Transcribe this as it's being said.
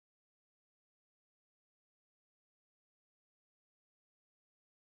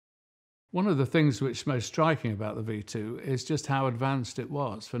One of the things which is most striking about the V2 is just how advanced it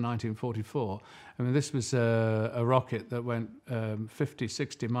was for 1944. I mean, this was a rocket that went 50,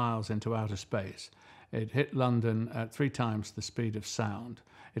 60 miles into outer space. It hit London at 3 times the speed of sound.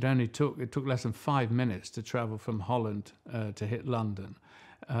 It took less than 5 minutes to travel from Holland to hit London.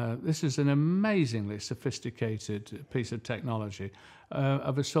 This is an amazingly sophisticated piece of technology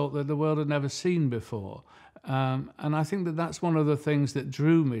of a sort that the world had never seen before. And I think that that's one of the things that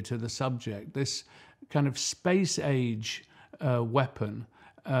drew me to the subject, this kind of space age weapon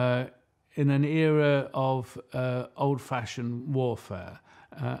in an era of old-fashioned warfare.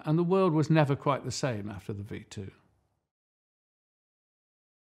 And the world was never quite the same after the V2.